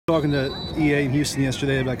Talking to EA in Houston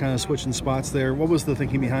yesterday about kind of switching spots there. What was the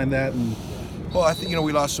thinking behind that? And well, I think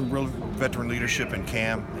we lost some real veteran leadership in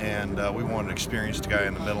Cam, and we wanted an experienced guy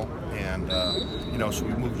in the middle, and so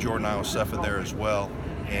we moved Jordan Iosefa there as well.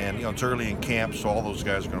 And it's early in camp, so all those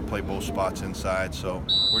guys are going to play both spots inside. So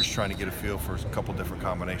we're just trying to get a feel for a couple different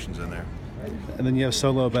combinations in there. And then you have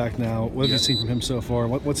Solo back now. What have you seen from him so far?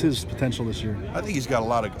 What's his potential this year? I think he's got a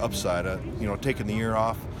lot of upside. Taking the year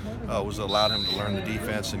off was allowed him to learn the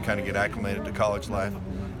defense and kind of get acclimated to college life.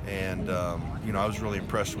 And I was really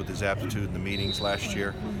impressed with his aptitude in the meetings last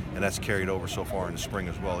year, and that's carried over so far in the spring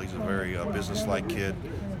as well. He's a very business-like kid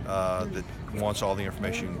that wants all the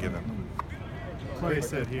information you can give him. Clay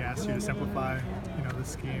said he asked you to simplify, the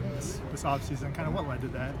scheme this offseason. Kind of what led to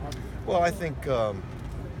that? Well, I think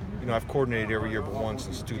I've coordinated every year but one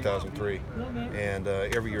since 2003, and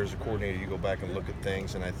every year as a coordinator you go back and look at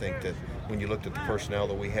things, and I think that when you looked at the personnel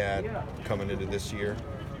that we had coming into this year,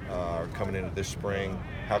 or coming into this spring,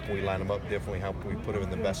 how can we line them up differently? How can we put them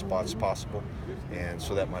in the best spots possible? And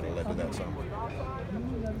so that might have led to that some.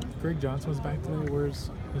 Greg Johnson was back today.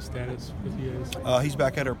 Where's his status with you guys? He's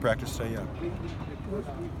back at our practice today, yeah.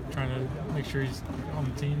 Trying to make sure he's on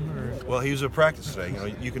the team? Or? Well, he was at practice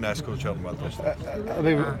today. You can ask Coach Helton about those things. How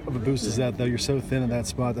big of a boost is that, though? You're so thin in that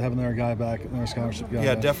spot to have another guy back, another scholarship guy.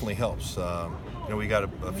 Yeah, it definitely helps. We got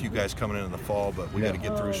a few guys coming in the fall, but we got to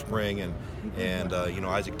get through spring, and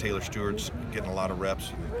Isaac Taylor Stewart's getting a lot of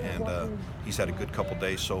reps, and he's had a good couple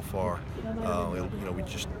days so far. We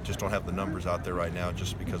just don't have the numbers out there right now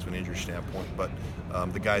just because of an injury standpoint, but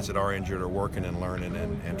the guys that are injured are working and learning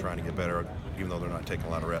and trying to get better, even though they're not taking a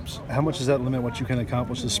lot of reps. How much does that limit what you can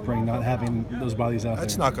accomplish this spring, not having those bodies out there?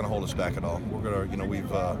 It's not going to hold us back at all. We're gonna, we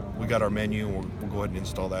got our menu, and we'll go ahead and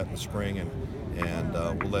install that in the spring, and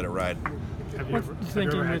we'll let it ride. Have you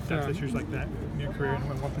ever had depth issues like that in your career in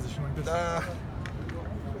one position like this?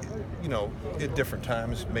 At different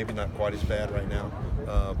times, maybe not quite as bad right now.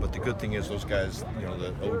 But the good thing is those guys,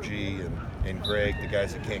 the OG and Greg, the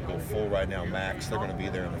guys that can't go full right now, Max, they're going to be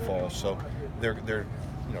there in the fall. So they're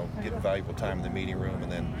getting valuable time in the meeting room.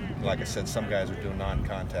 And then, like I said, some guys are doing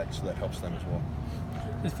non-contact, so that helps them as well.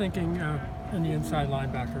 Just thinking in the inside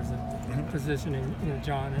linebackers and positioning,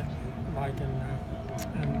 John and Mike and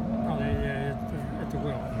probably at the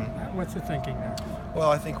will. What's the thinking there? Well,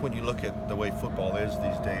 I think when you look at the way football is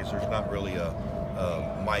these days, there's not really a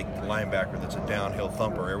Mike linebacker that's a downhill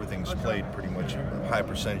thumper. Everything's played pretty much a high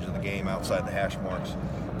percentage of the game outside the hash marks,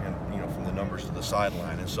 and from the numbers to the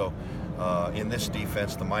sideline. And so, in this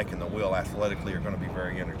defense, the Mike and the Will athletically are going to be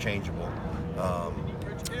very interchangeable,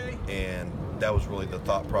 and that was really the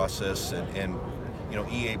thought process. And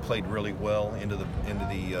EA played really well into the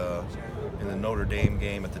in the Notre Dame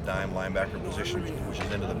game at the dime linebacker position, which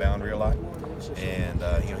is into the boundary a lot. And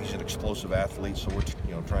he's an explosive athlete, so we're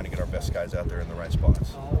trying to get our best guys out there in the right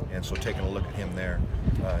spots. And so taking a look at him there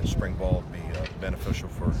in spring ball would be beneficial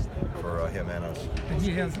for him and us. And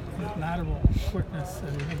he has lateral quickness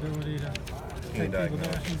and ability to take people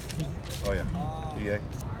down. Oh yeah, EA.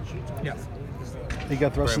 Yes. He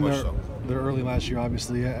got thrust in there early last year,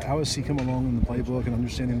 obviously. How has he come along in the playbook and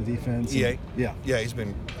understanding the defense? EA? Yeah, he's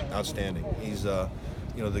been outstanding. He's, the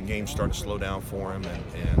game's starting to slow down for him,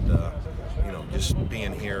 and just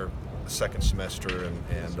being here the second semester,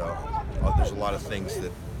 and there's a lot of things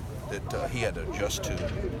that he had to adjust to.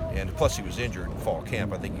 And plus he was injured in fall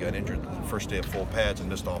camp. I think he got injured the first day of full pads and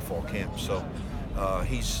missed all fall camp. So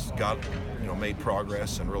he's got, made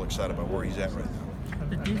progress, and real excited about where he's at right now.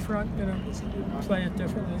 The D-front going to play it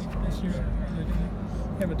differently this year? Are they going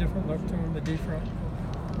to have a different look to him, the D-front?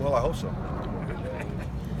 Well, I hope so.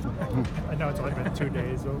 I know it's only been 2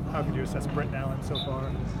 days, so how could you assess Brent Allen so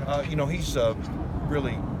far? He's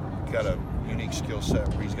really got a unique skill set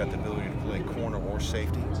where he's got the ability to play corner or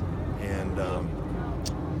safety. And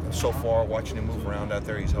so far, watching him move around out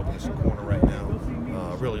there, he's helping us in corner right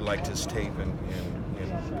now. Really liked his tape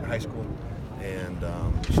in high school. And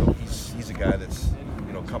so he's a guy that's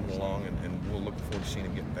coming along, and we'll look forward to seeing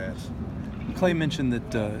him getting pads. Clay mentioned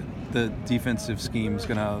that the defensive scheme is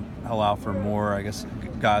going to allow for more,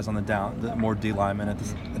 guys on the more D linemen at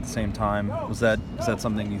the same time. Is that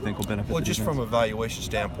something you think will benefit? Well, just from a valuation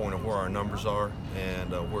standpoint of where our numbers are,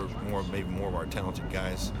 and where maybe more of our talented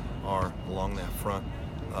guys are along that front,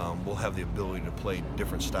 we'll have the ability to play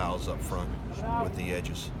different styles up front with the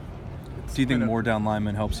edges. Do you think more down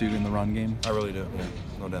linemen helps you in the run game? I really do, yeah,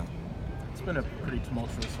 no doubt. It's been a pretty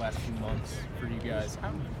tumultuous last few months for you guys. How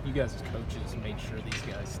have you guys as coaches made sure these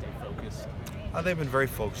guys stay focused? They've been very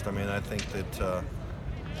focused. I mean, I think that,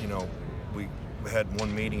 we had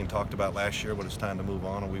one meeting and talked about last year, but it's time to move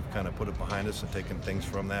on, and we've kind of put it behind us and taken things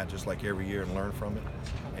from that, just like every year, and learn from it.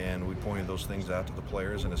 And we pointed those things out to the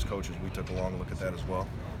players, and as coaches, we took a long look at that as well.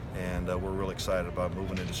 And we're really excited about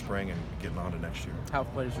moving into spring and getting on to next year. How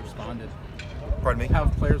have players responded? Pardon me? How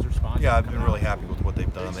have players responded? Yeah, I've been really happy with what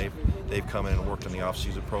they've done. They've come in and worked in the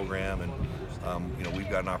off-season program, and we've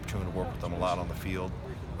got an opportunity to work with them a lot on the field,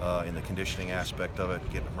 in the conditioning aspect of it,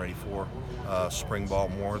 getting them ready for spring ball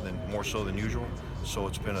more so than usual. So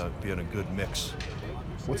it's been a good mix.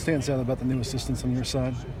 What stands out about the new assistants on your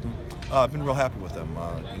side? I've been real happy with them.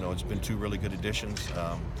 It's been two really good additions.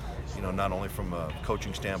 Not only from a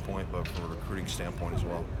coaching standpoint, but from a recruiting standpoint as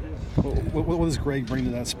well. What does Greg bring to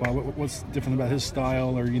that spot? What's different about his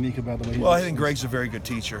style or unique about the way he Well, does I think things? Greg's a very good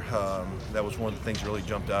teacher. That was one of the things that really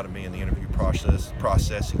jumped out at me in the interview process.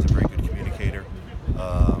 He's a very good communicator.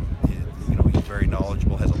 He's very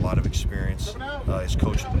knowledgeable, has a lot of experience. He's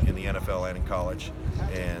coached in the NFL and in college.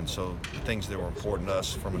 And so the things that were important to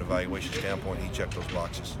us from an evaluation standpoint, he checked those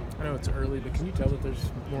boxes. I know it's early, but can you tell that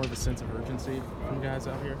there's more of a sense of urgency from guys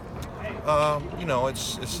out here?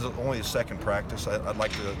 It's only the second practice. I'd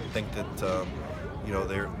like to think that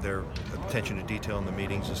their attention to detail in the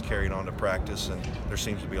meetings is carried on to practice, and there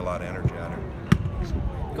seems to be a lot of energy out here.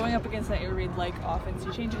 Going up against that air raid-like offense, do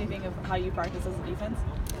you change anything of how you practice as a defense?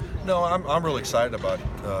 No, I'm really excited about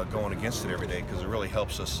going against it every day, because it really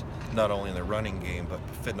helps us not only in the running game, but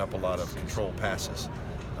fitting up a lot of control passes.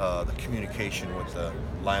 The communication with the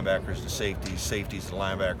linebackers to safeties to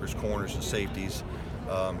linebackers, corners to safeties.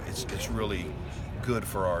 It's really good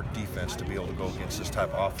for our defense to be able to go against this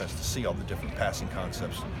type of offense, to see all the different passing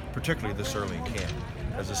concepts, particularly this early in camp,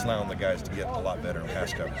 as it's allowing the guys to get a lot better in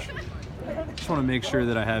pass coverage. Just want to make sure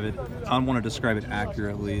that I want to describe it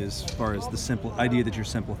accurately as far as the simple idea that you're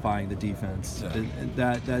simplifying the defense.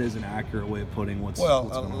 Yeah. That is an accurate way of putting what's Well,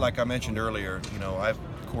 going on. like I mentioned earlier, I've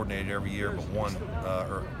coordinated every year but one,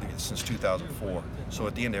 since 2004. So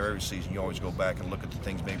at the end of every season, you always go back and look at the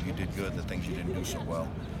things maybe you did good and the things you didn't do so well.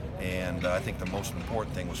 And I think the most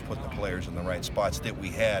important thing was putting the players in the right spots that we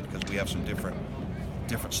had, because we have some different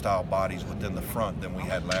style bodies within the front than we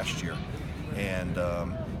had last year. And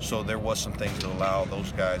so there was some things that allow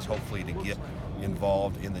those guys hopefully to get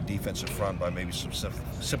involved in the defensive front by maybe some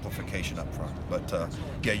simplification up front. But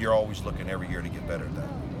yeah, you're always looking every year to get better at that.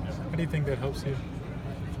 How do you think that helps you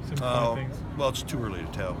simplify things? Well, it's too early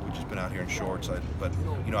to tell. We've just been out here in shorts. But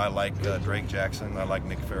I like Drake Jackson. I like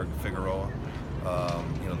Nick Figueroa.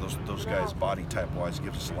 Those guys, body type wise,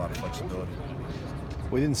 gives us a lot of flexibility.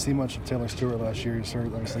 We didn't see much of Taylor Stewart last year. He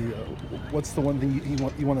started, obviously. What's the one thing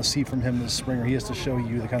you want to see from him this spring, or he has to show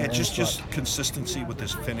you the kind of just consistency with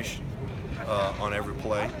his finish on every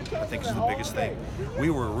play, I think, is the biggest thing. We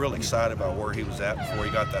were real excited about where he was at before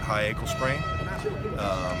he got that high ankle sprain.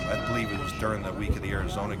 I believe it was during the week of the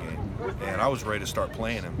Arizona game, and I was ready to start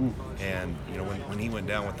playing him. And when he went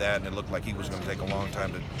down with that, and it looked like he was going to take a long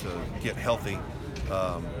time to get healthy.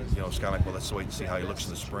 It's kind of like, well, let's wait and see how he looks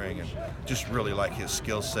in the spring, and just really like his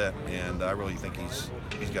skill set, and I really think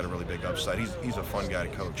he's got a really big upside. He's a fun guy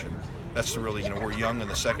to coach, and that's really, we're young in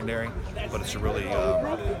the secondary, but it's a really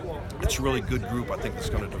good group. I think that's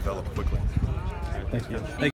going to develop quickly. Thank you.